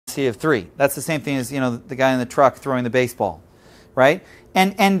of 3. That's the same thing as, the guy in the truck throwing the baseball, right?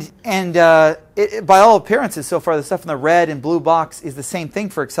 And by all appearances so far, the stuff in the red and blue box is the same thing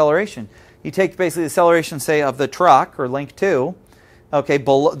for acceleration. You take basically the acceleration, say, of the truck, or link 2, okay,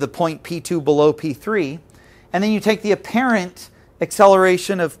 below the point P2 below P3, and then you take the apparent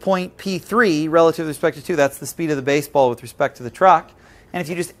acceleration of point P3 relative with respect to 2. That's the speed of the baseball with respect to the truck. And if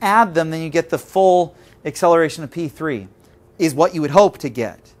you just add them, then you get the full acceleration of P3, is what you would hope to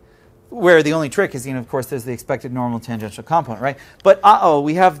get. Where the only trick is, of course, there's the expected normal tangential component, right? But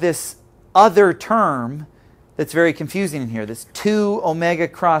we have this other term that's very confusing in here. This 2 omega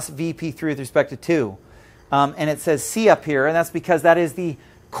cross VP3 with respect to 2. And it says C up here, and that's because that is the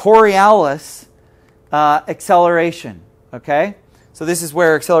Coriolis acceleration, okay? So this is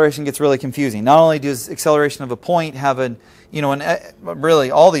where acceleration gets really confusing. Not only does acceleration of a point have a,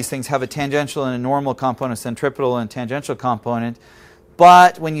 really all these things have a tangential and a normal component, a centripetal and tangential component,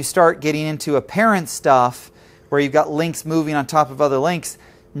 but when you start getting into apparent stuff, where you've got links moving on top of other links,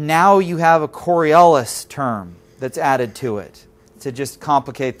 now you have a Coriolis term that's added to it to just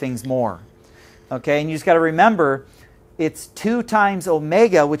complicate things more. Okay, and you just got to remember, it's 2 times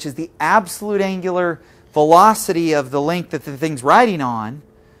omega, which is the absolute angular velocity of the link that the thing's riding on,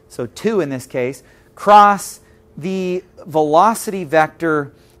 so 2 in this case, cross the velocity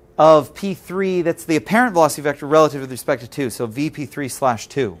vector of P3, that's the apparent velocity vector relative with respect to 2, so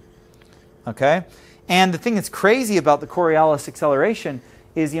VP3/2. Okay? And the thing that's crazy about the Coriolis acceleration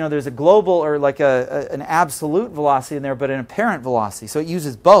is, there's a global, or like an absolute velocity in there, but an apparent velocity, so it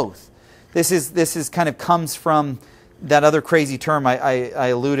uses both. This is kind of comes from that other crazy term I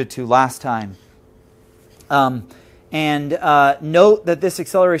alluded to last time. Note that this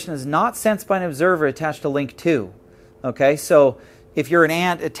acceleration is not sensed by an observer attached to link 2. Okay, so if you're an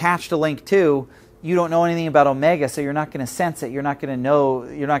ant attached to link 2, you don't know anything about omega, so you're not going to sense it. You're not going to know.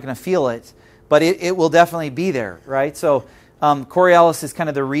 You're not going to feel it. But it will definitely be there, right? So Coriolis is kind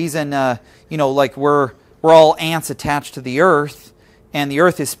of the reason, like we're all ants attached to the Earth, and the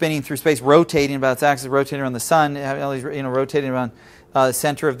Earth is spinning through space, rotating about its axis, rotating around the sun, rotating around the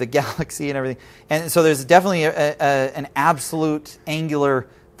center of the galaxy and everything. And so there's definitely an absolute angular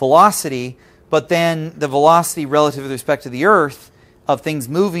velocity, but then the velocity relative with respect to the Earth of things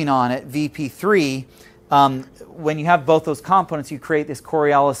moving on it, VP3, when you have both those components, you create this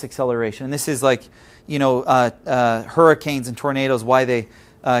Coriolis acceleration. And this is like, hurricanes and tornadoes, why they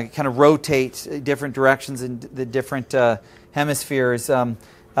kind of rotate different directions in the different hemispheres,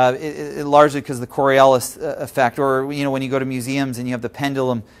 largely because of the Coriolis effect. Or, when you go to museums and you have the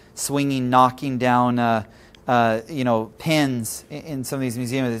pendulum swinging, knocking down, pins in some of these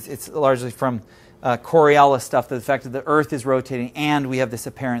museums, it's largely from Coriolis stuff, the fact that the Earth is rotating and we have this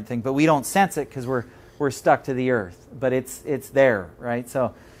apparent thing. But we don't sense it because we're stuck to the Earth. But it's there, right?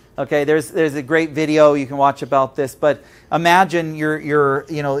 So, okay, there's a great video you can watch about this. But imagine you're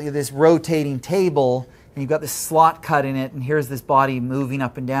this rotating table, and you've got this slot cut in it, and here's this body moving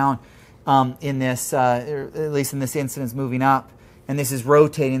up and down in this, at least in this instance, moving up. And this is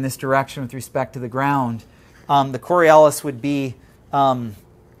rotating in this direction with respect to the ground. The Coriolis would be,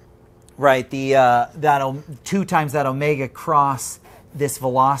 right, that 2 times that omega cross this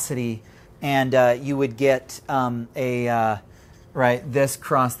velocity, and you would get this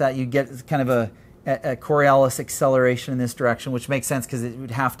cross that. You get kind of a Coriolis acceleration in this direction, which makes sense because it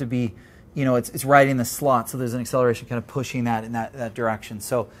would have to be, it's right in the slot, so there's an acceleration kind of pushing that in that direction.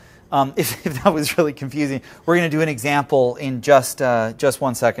 So if that was really confusing, we're going to do an example in just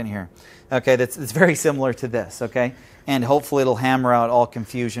 1 second here. Okay, that's very similar to this. Okay, and hopefully it'll hammer out all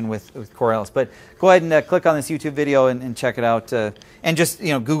confusion with Coriolis. But go ahead and click on this YouTube video and check it out, and just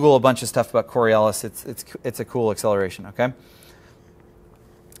Google a bunch of stuff about Coriolis. It's a cool acceleration. Okay.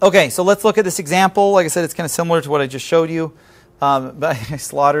 Okay, so let's look at this example. Like I said, it's kind of similar to what I just showed you, but I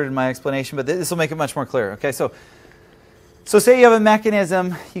slaughtered in my explanation. But this will make it much more clear. Okay, so say you have a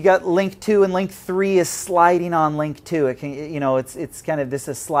mechanism. You got link 2, and link 3 is sliding on link 2. It can, it's kind of this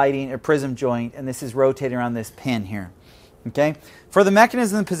is sliding a prism joint, and this is rotating around this pin here. Okay, for the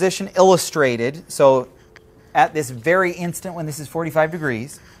mechanism position illustrated. So at this very instant when this is 45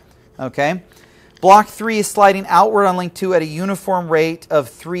 degrees. Okay. Block 3 is sliding outward on link 2 at a uniform rate of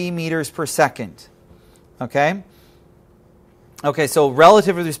 3 meters per second. Okay? Okay, so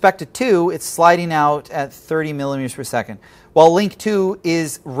relative with respect to 2, it's sliding out at 30 millimeters per second. While link 2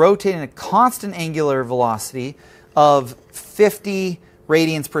 is rotating at a constant angular velocity of 50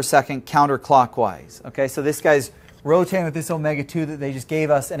 radians per second counterclockwise. Okay, so this guy's rotating with this omega 2 that they just gave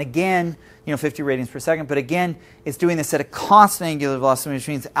us. And again, 50 radians per second. But again, it's doing this at a constant angular velocity, which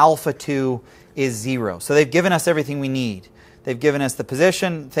means alpha 2 is 0. So they've given us everything we need. They've given us the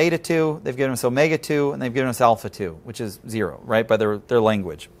position, theta 2, they've given us omega 2, and they've given us alpha 2, which is 0, right, by their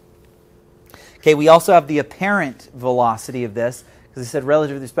language. Okay, we also have the apparent velocity of this, because I said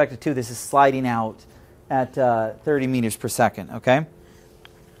relative with respect to 2, this is sliding out at 30 meters per second, okay?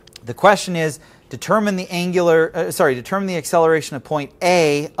 The question is, determine the acceleration of point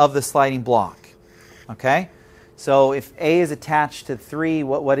A of the sliding block, okay? So if A is attached to 3,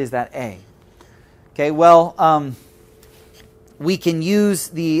 what is that A? Okay, well, we can use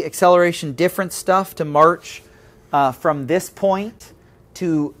the acceleration difference stuff to march from this point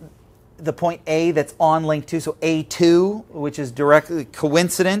to the point A that's on link 2, so A2, which is directly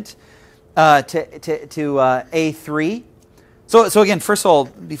coincident to A3. So again, first of all,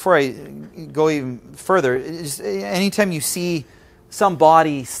 before I go even further, anytime you see some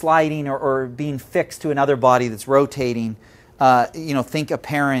body sliding or being fixed to another body that's rotating, think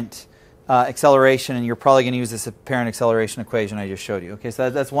apparent acceleration, and you're probably going to use this apparent acceleration equation I just showed you. Okay, so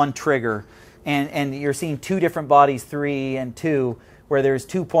that's one trigger, and you're seeing two different bodies, 3 and 2, where there's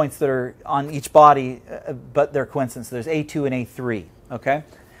 2 points that are on each body, but they're coincident. So there's A2 and A3. Okay.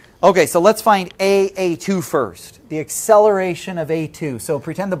 Okay, so let's find A2 first, the acceleration of A2. So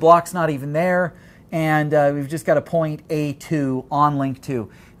pretend the block's not even there, and we've just got a point A2 on link 2. And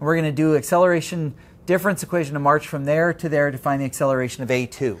we're going to do acceleration difference equation to march from there to find the acceleration of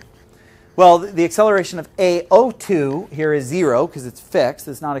A2. Well, the acceleration of AO2 here is 0 because it's fixed,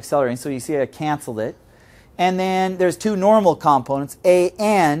 it's not accelerating, so you see I canceled it. And then there's two normal components,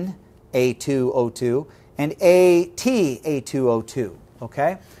 AN, A2O2, and AT, A2O2,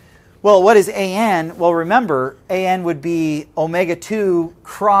 okay? Well, what is AN? Well, remember, AN would be omega 2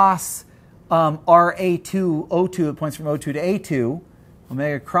 cross RA2O2, it points from O2 to A2,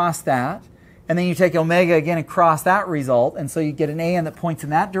 omega cross that, and then you take omega again and cross that result, and so you get an AN that points in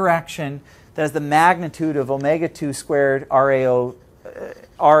that direction that has the magnitude of omega 2 squared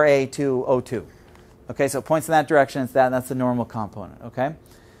RA2O2. Okay, so it points in that direction, it's that, and that's the normal component, okay?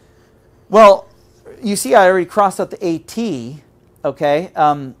 Well, you see I already crossed out the AT, okay?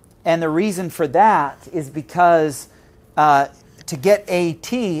 And the reason for that is because to get AT,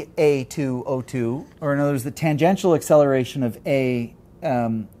 A2O2, or in other words, the tangential acceleration of A2,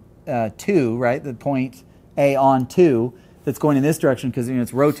 right, the point A on 2, that's going in this direction because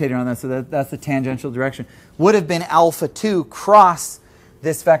it's rotating on that, so that's the tangential direction, would have been alpha 2 cross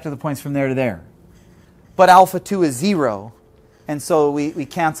this vector that points from there to there. But alpha 2 is 0, and so we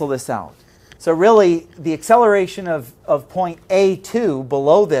cancel this out. So really, the acceleration of point A2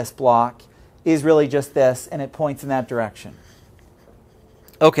 below this block is really just this, and it points in that direction.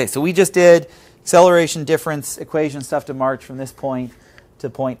 Okay, so we just did acceleration difference equation stuff to march from this point to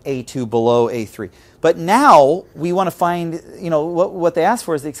point A2 below A3. But now we want to find, what they asked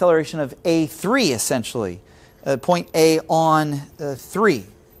for is the acceleration of A3, essentially, point A on 3.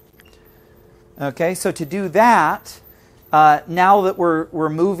 Okay, so to do that, now that we're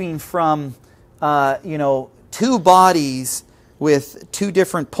moving from two bodies with two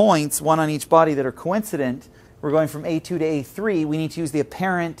different points, one on each body that are coincident, we're going from A2 to A3, we need to use the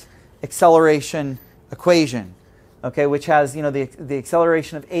apparent acceleration equation, okay, which has the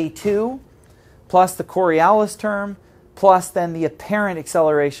acceleration of A2 plus the Coriolis term plus then the apparent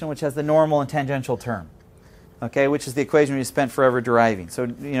acceleration, which has the normal and tangential term, okay, which is the equation we spent forever deriving. So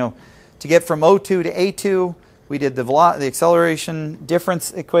to get from O2 to A2, we did the acceleration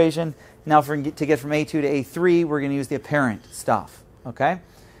difference equation. Now to get from A2 to A3, we're going to use the apparent stuff, okay?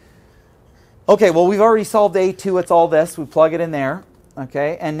 Okay, well, we've already solved A2. It's all this. We plug it in there,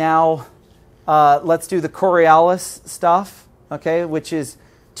 okay? And now let's do the Coriolis stuff, okay, which is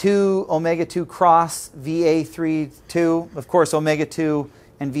 2 omega 2 cross VA3 2. Of course, omega 2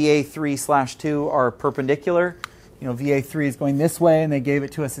 and VA3/2 are perpendicular. VA3 is going this way, and they gave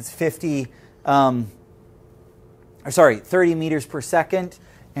it to us as 30 meters per second,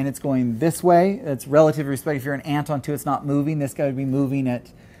 and it's going this way. It's relative respect. If you're an ant on 2, it's not moving. This guy would be moving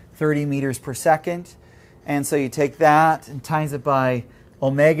at 30 meters per second. And so you take that and times it by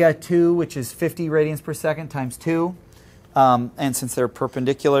omega 2, which is 50 radians per second, times 2. And since they're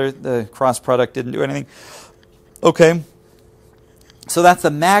perpendicular, the cross product didn't do anything. Okay. So that's the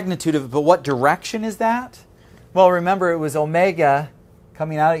magnitude of it. But what direction is that? Well, remember, it was omega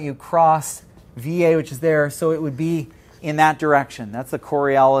coming out at you cross VA, which is there, so it would be in that direction. That's the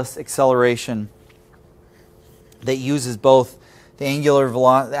Coriolis acceleration that uses both the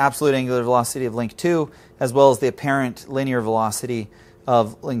absolute angular velocity of link 2 as well as the apparent linear velocity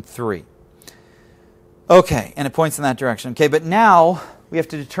of link 3. Okay, and it points in that direction. Okay, but now we have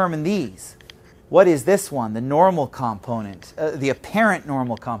to determine these. What is this one, the normal component, the apparent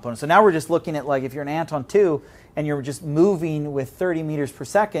normal component? So now we're just looking at, like, if you're an ant on 2 and you're just moving with 30 meters per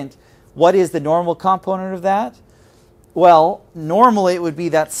second, what is the normal component of that? Well, normally it would be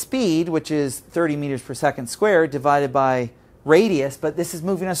that speed, which is 30 meters per second squared, divided by radius, but this is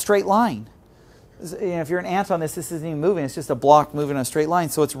moving a straight line. If you're an ant on this, this isn't even moving. It's just a block moving in a straight line.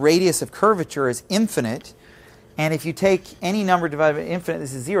 So its radius of curvature is infinite. And if you take any number divided by infinite,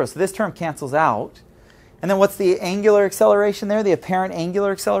 this is 0. So this term cancels out. And then what's the angular acceleration there, the apparent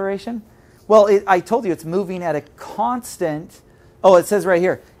angular acceleration? Well, I told you it's moving at a constant, oh, it says right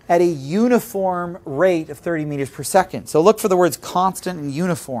here, at a uniform rate of 30 meters per second. So look for the words constant and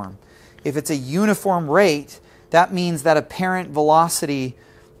uniform. If it's a uniform rate, that means that apparent velocity,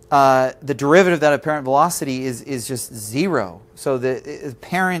 the derivative of that apparent velocity is just 0. So the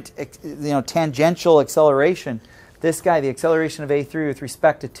apparent, tangential acceleration, this guy, the acceleration of A3 with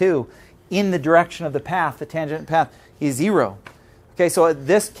respect to 2, in the direction of the path, the tangent path, is 0. Okay, so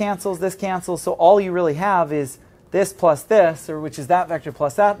this cancels, so all you really have is this plus this, or which is that vector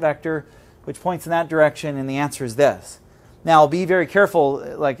plus that vector, which points in that direction, and the answer is this. Now, be very careful.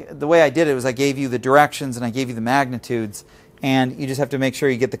 Like the way I did it was I gave you the directions and I gave you the magnitudes, and you just have to make sure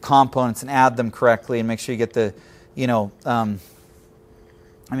you get the components and add them correctly, and make sure you get the, in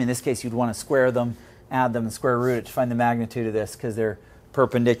this case you'd want to square them, add them, and square root it to find the magnitude of this because they're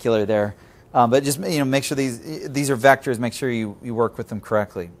perpendicular there. But just make sure these are vectors. Make sure you work with them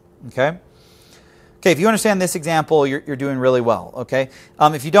correctly. Okay. Okay, if you understand this example, you're doing really well, okay?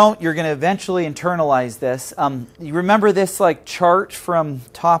 If you don't, you're going to eventually internalize this. You remember this like chart from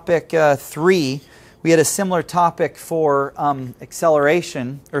topic 3. We had a similar topic for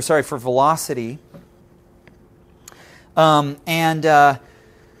for velocity. And now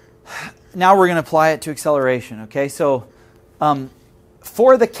we're going to apply it to acceleration, okay? So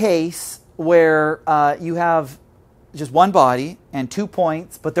for the case where you have just one body and 2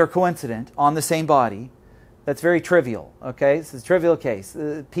 points, but they're coincident on the same body, that's very trivial, okay? This is a trivial case.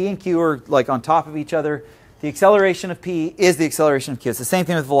 P and Q are like on top of each other. The acceleration of P is the acceleration of Q. It's the same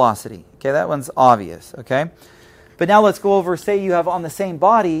thing with velocity, okay? That one's obvious, okay? But now let's go over, say you have on the same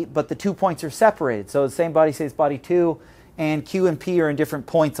body, but the 2 points are separated. So the same body, say it's body 2, and Q and P are in different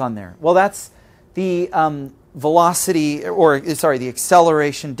points on there. Well, that's the the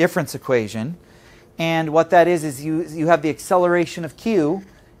acceleration difference equation. And what that is you have the acceleration of Q,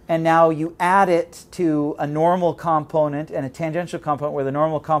 and now you add it to a normal component and a tangential component, where the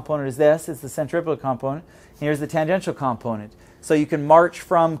normal component is this, it's the centripetal component, and here's the tangential component. So you can march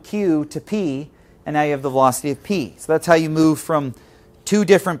from Q to P, and now you have the velocity of P. So that's how you move from 2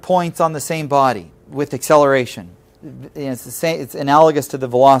 different points on the same body with acceleration. It's the same. It's analogous to the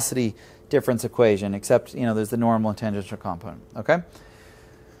velocity difference equation, except there's the normal and tangential component. Okay.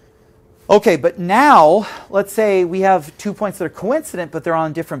 Okay, but now let's say we have 2 points that are coincident, but they're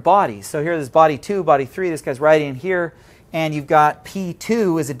on different bodies. So here's body 2, body 3. This guy's right in here, and you've got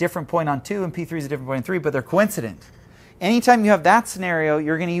P2 is a different point on 2, and P3 is a different point on 3, but they're coincident. Anytime you have that scenario,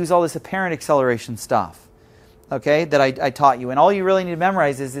 you're going to use all this apparent acceleration stuff, okay, that I taught you. And all you really need to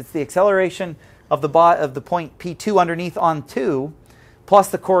memorize is it's the acceleration of the point P2 underneath on 2, plus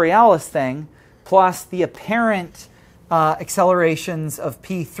the Coriolis thing, plus the apparent accelerations of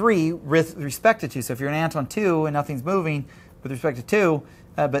P3 with respect to 2. So if you're an ant on 2 and nothing's moving with respect to 2,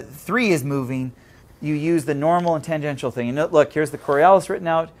 but 3 is moving, you use the normal and tangential thing. And look, here's the Coriolis written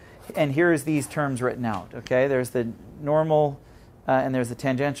out, and here's these terms written out. Okay, there's the normal, and there's the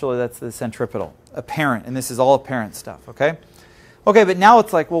tangential. That's the centripetal, apparent, and this is all apparent stuff. Okay, okay, but now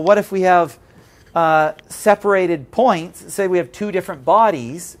it's like, well, what if we have separated points? Say we have 2 different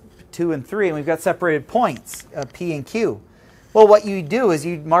bodies, 2 and 3, and we've got separated points, P and Q. Well, what you do is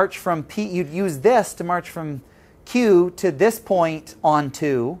you'd march from P, you'd use this to march from Q to this point on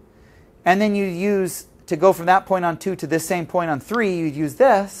 2, and then you use, to go from that point on 2 to this same point on 3, you'd use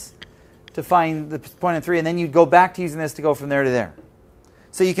this to find the point on 3, and then you'd go back to using this to go from there to there.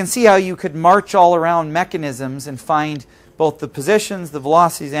 So you can see how you could march all around mechanisms and find both the positions, the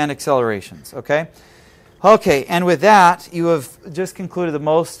velocities, and accelerations, okay? Okay, and with that, you have just concluded the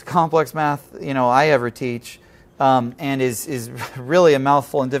most complex math I ever teach, and is really a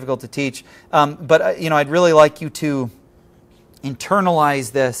mouthful and difficult to teach. But I'd really like you to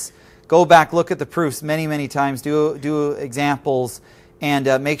internalize this, go back, look at the proofs many times, do examples,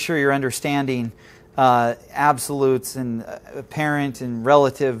 and make sure you're understanding absolutes and apparent and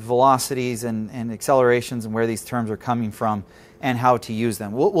relative velocities and accelerations and where these terms are coming from, and how to use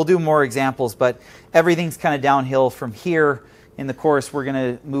them. We'll do more examples, but everything's kind of downhill from here in the course. We're going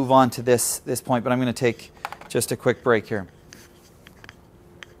to move on to this point, but I'm going to take just a quick break here.